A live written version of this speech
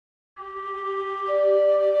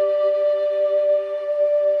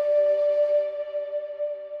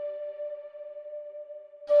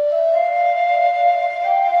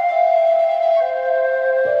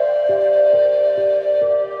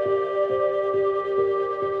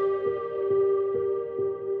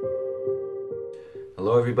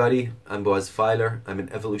Hello everybody, I'm Boaz Fyler. I'm an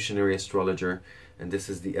evolutionary astrologer, and this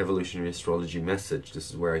is the Evolutionary Astrology message. This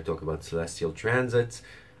is where I talk about celestial transits,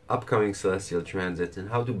 upcoming celestial transits, and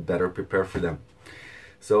how to better prepare for them.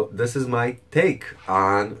 So this is my take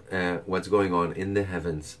on what's going on in the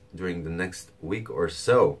heavens during the next week or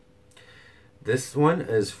so. This one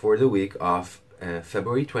is for the week of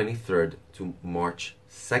February 23rd to March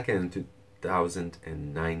 2nd,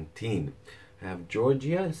 2019. I have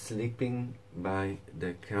Georgia sleeping by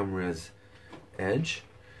the camera's edge,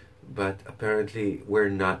 but apparently we're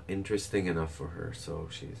not interesting enough for her, so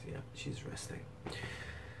she's resting.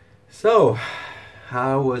 So,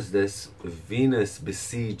 how was this Venus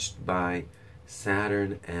besieged by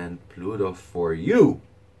Saturn and Pluto for you?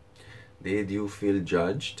 Did you feel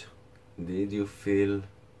judged? Did you feel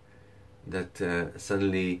that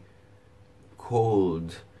suddenly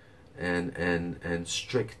cold and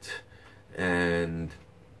strict and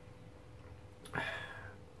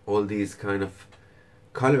all these kind of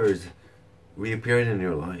colors reappeared in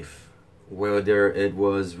your life, whether it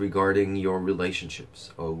was regarding your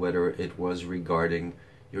relationships or whether it was regarding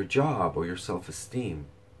your job or your self-esteem,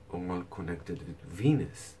 all connected with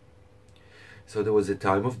Venus? So there was a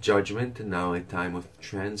time of judgment and now a time of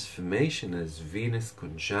transformation as Venus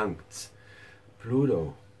conjuncts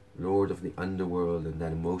Pluto, Lord of the underworld, and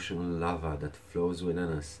that emotional lava that flows within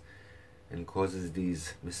us and causes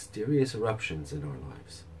these mysterious eruptions in our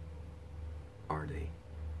lives. Are they?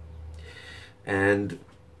 And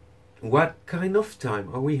what kind of time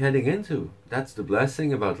are we heading into? That's the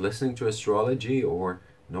blessing about listening to astrology or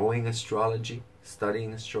knowing astrology,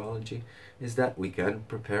 studying astrology, is that we can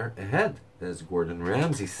prepare ahead, as Gordon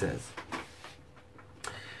Ramsay says.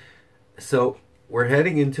 So we're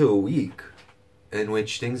heading into a week in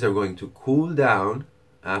which things are going to cool down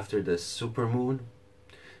after the supermoon.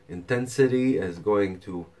 Intensity is going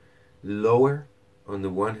to lower on the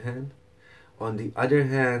one hand. On the other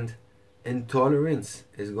hand, intolerance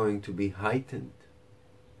is going to be heightened.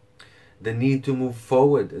 The need to move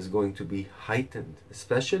forward is going to be heightened,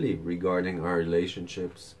 especially regarding our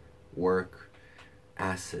relationships, work,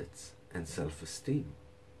 assets, and self-esteem.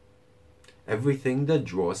 Everything that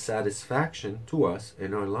draws satisfaction to us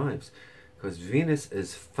in our lives. Because Venus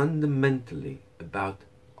is fundamentally about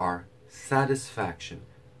our satisfaction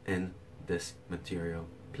in this material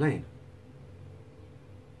plane.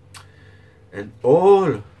 And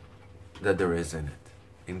all that there is in it,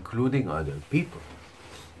 including other people.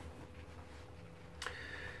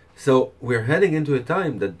 So we're heading into a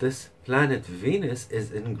time that this planet Venus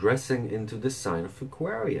is ingressing into the sign of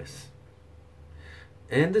Aquarius.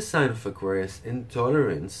 And the sign of Aquarius,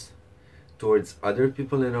 intolerance towards other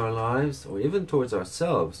people in our lives or even towards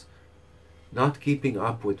ourselves, not keeping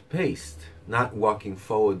up with pace, not walking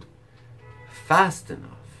forward fast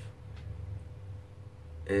enough,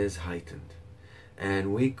 is heightened.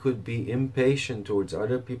 And we could be impatient towards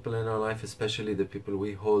other people in our life, especially the people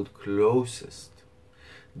we hold closest.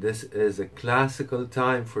 This is a classical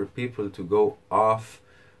time for people to go off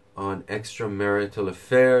on extramarital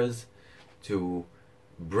affairs, to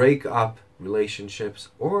break up relationships,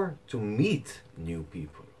 or to meet new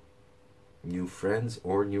people, new friends,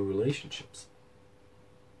 or new relationships.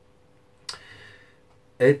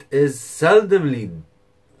 It is seldomly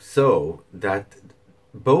so that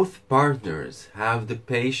both partners have the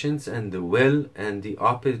patience and the will and the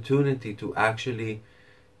opportunity to actually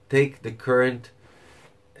take the current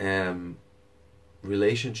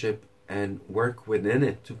relationship and work within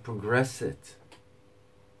it to progress it,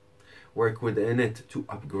 work within it to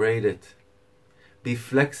upgrade it, be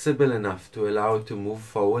flexible enough to allow it to move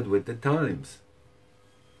forward with the times.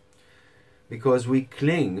 Because we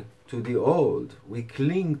cling to the old, we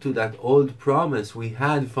cling to that old promise we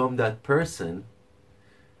had from that person,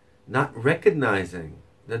 not recognizing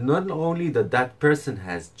that not only that person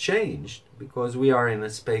has changed, because we are in a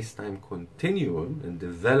space-time continuum and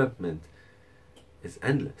development is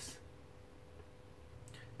endless,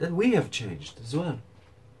 that we have changed as well.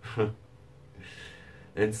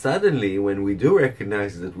 And suddenly, when we do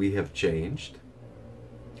recognize that we have changed,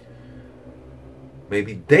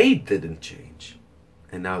 maybe they didn't change.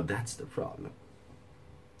 And now that's the problem.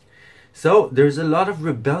 So there's a lot of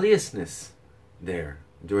rebelliousness there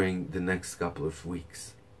during the next couple of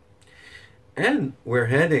weeks. And we're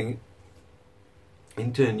heading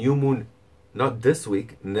into a new moon, not this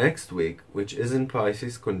week, next week, which is in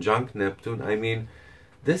Pisces, conjunct Neptune. I mean,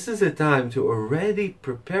 this is a time to already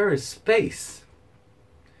prepare a space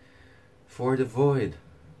for the void,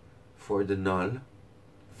 for the null,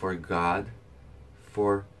 for God,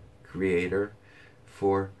 for Creator,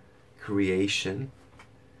 for creation,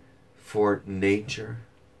 for nature,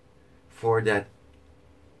 for that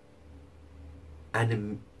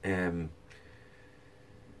that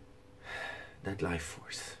life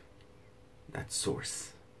force, that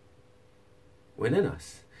source within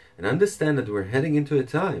us. And understand that we're heading into a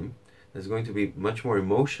time that's going to be much more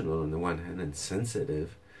emotional on the one hand and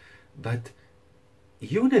sensitive, but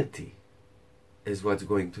unity is what's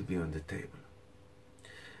going to be on the table.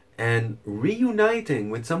 And reuniting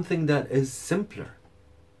with something that is simpler,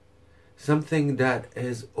 something that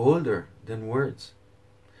is older than words,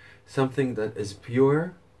 something that is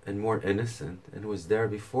pure and more innocent and was there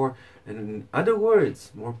before. And in other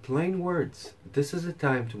words, more plain words, this is a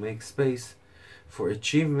time to make space for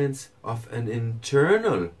achievements of an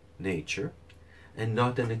internal nature and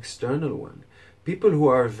not an external one. People who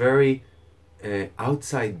are very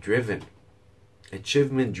outside driven,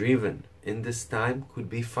 achievement driven in this time could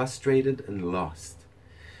be frustrated and lost.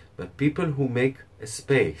 But people who make a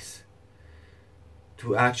space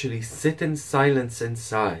to actually sit in silence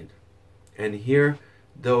inside and hear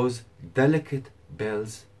those delicate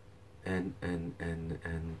bells and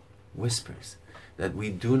whispers that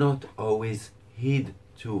we do not always heed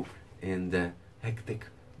to in the hectic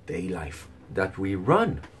day life that we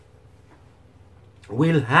run,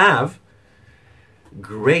 will have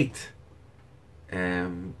great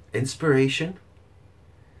inspiration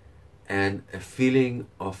and a feeling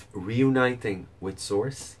of reuniting with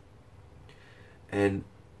Source and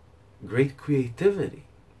great creativity,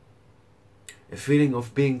 a feeling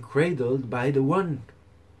of being cradled by the One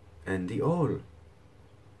and the All,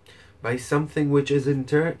 by something which is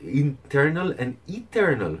internal and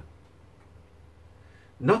eternal,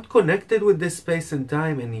 not connected with this space and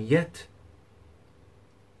time, and yet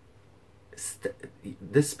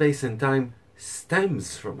this space and time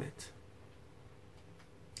stems from it.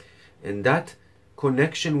 And that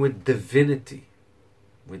connection with divinity,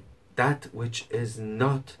 with that which is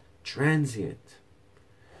not transient,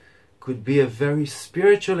 could be a very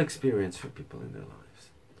spiritual experience for people in their lives.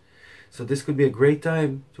 So this could be a great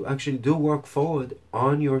time to actually do work forward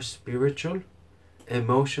on your spiritual,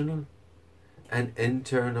 emotional, and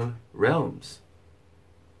internal realms.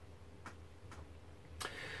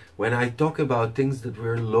 When I talk about things that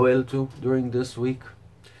we're loyal to during this week,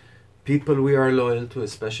 people we are loyal to,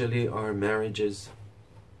 especially our marriages,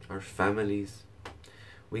 our families,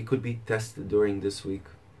 we could be tested during this week.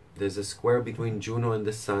 There's a square between Juno and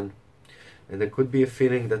the Sun, and there could be a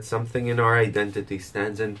feeling that something in our identity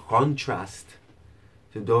stands in contrast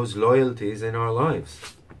to those loyalties in our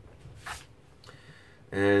lives,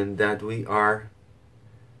 and that we are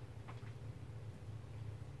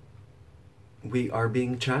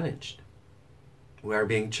being challenged. We are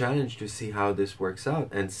being challenged to see how this works out.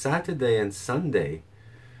 And Saturday and Sunday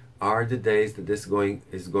are the days that this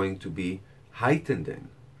is going to be heightened in.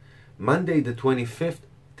 Monday the 25th,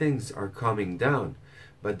 things are coming down.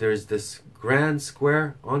 But there's this grand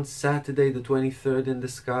square on Saturday the 23rd in the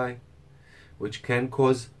sky, which can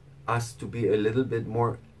cause us to be a little bit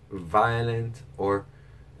more violent or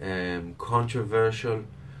controversial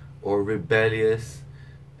or rebellious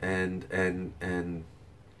and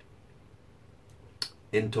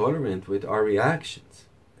intolerant with our reactions.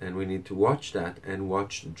 And we need to watch that and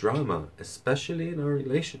watch the drama, especially in our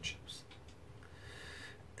relationships.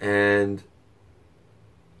 And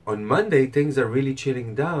on Monday, things are really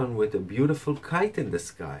chilling down with a beautiful kite in the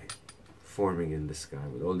sky, forming in the sky,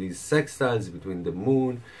 with all these sextiles between the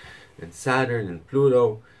Moon and Saturn and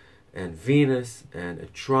Pluto and Venus, and a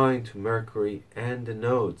trine to Mercury and the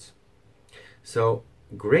nodes. So,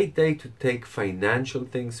 great day to take financial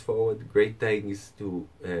things forward, great days to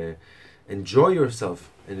enjoy yourself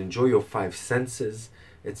and enjoy your five senses.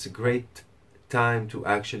 It's a great time to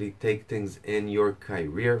actually take things in your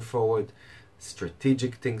career forward,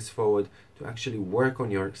 strategic things forward, to actually work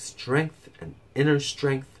on your strength and inner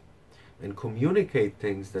strength and communicate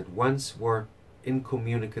things that once were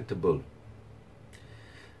incommunicable.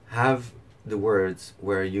 Have the words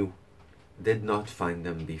where you did not find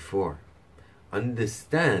them before.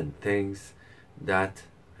 Understand things that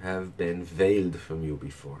have been veiled from you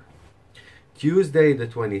before. Tuesday the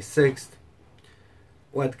 26th,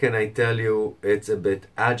 what can I tell you? It's a bit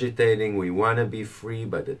agitating. We want to be free,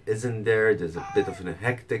 but it isn't there. There's a bit of a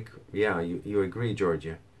hectic. Yeah, you agree,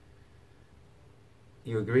 Georgia?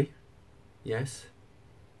 You agree? Yes?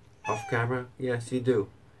 Off camera? Yes, you do.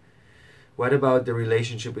 What about the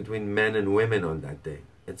relationship between men and women on that day?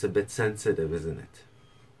 It's a bit sensitive, isn't it?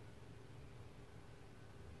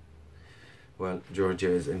 Well, Georgia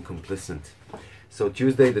is incomplicit. So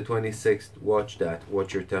Tuesday the 26th, watch that.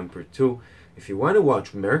 Watch your temper too. If you want to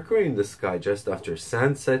watch Mercury in the sky just after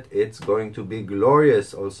sunset, it's going to be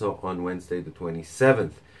glorious also on Wednesday the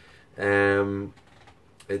 27th.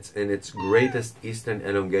 It's in its greatest eastern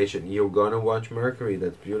elongation. You're gonna watch Mercury.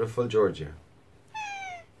 That's beautiful, Georgia.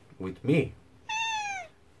 With me.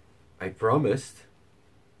 I promised.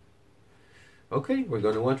 Okay, we're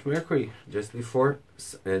gonna watch Mercury just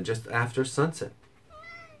after sunset.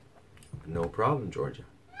 No problem, Georgia.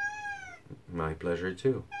 My pleasure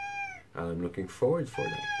too. I'm looking forward for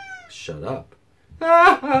that. Shut up.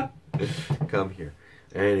 Come here.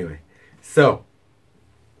 Anyway, so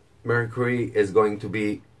Mercury is going to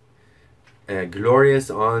be glorious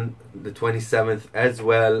on the 27th as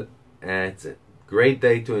well. It's a great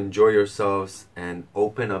day to enjoy yourselves and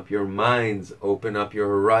open up your minds, open up your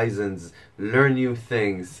horizons, learn new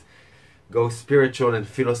things, go spiritual and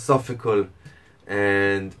philosophical,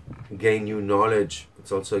 and gain new knowledge.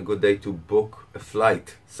 It's also a good day to book a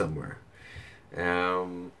flight somewhere.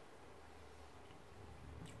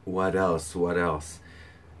 What else?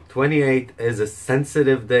 28 is a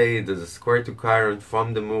sensitive day. There's a square to Chiron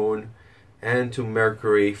from the moon and to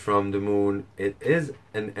Mercury from the moon. It is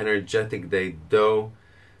an energetic day though.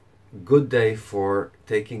 Good day for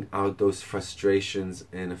taking out those frustrations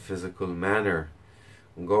in a physical manner.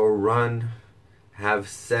 Go run, have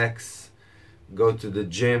sex, go to the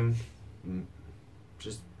gym,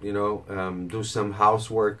 just, do some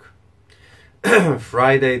housework.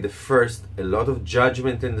 Friday the 1st, a lot of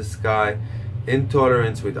judgment in the sky,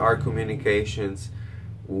 intolerance with our communications.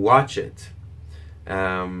 Watch it.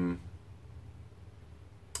 And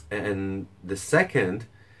the second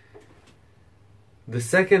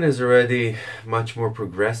is already much more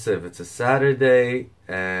progressive. It's a Saturday,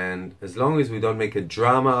 and as long as we don't make a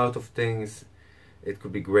drama out of things, it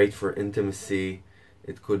could be great for intimacy.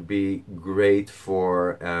 It could be great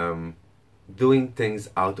for doing things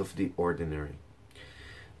out of the ordinary.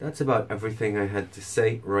 That's about everything I had to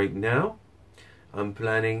say right now. I'm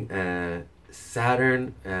planning a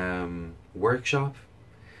Saturn workshop.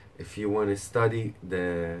 If you want to study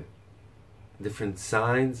the different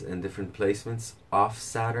signs and different placements of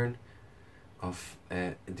Saturn, of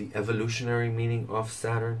the evolutionary meaning of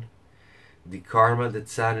Saturn, the karma that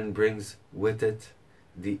Saturn brings with it,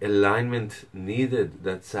 the alignment needed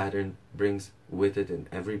that Saturn brings with it in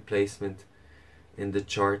every placement in the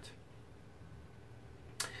chart,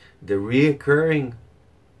 the reoccurring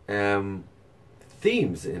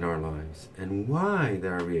themes in our lives and why they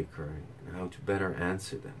are reoccurring and how to better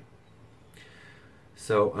answer them.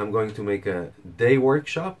 So I'm going to make a day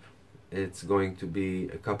workshop. It's going to be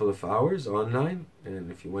a couple of hours online,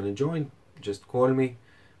 and if you want to join, just call me.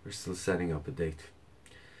 We're still setting up a date.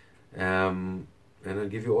 And I'll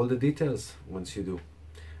give you all the details once you do.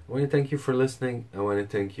 I want to thank you for listening. I want to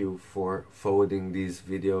thank you for forwarding these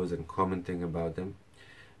videos and commenting about them.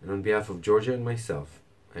 And on behalf of Georgia and myself,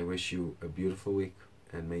 I wish you a beautiful week,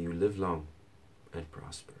 and may you live long and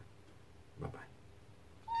prosper. Bye-bye.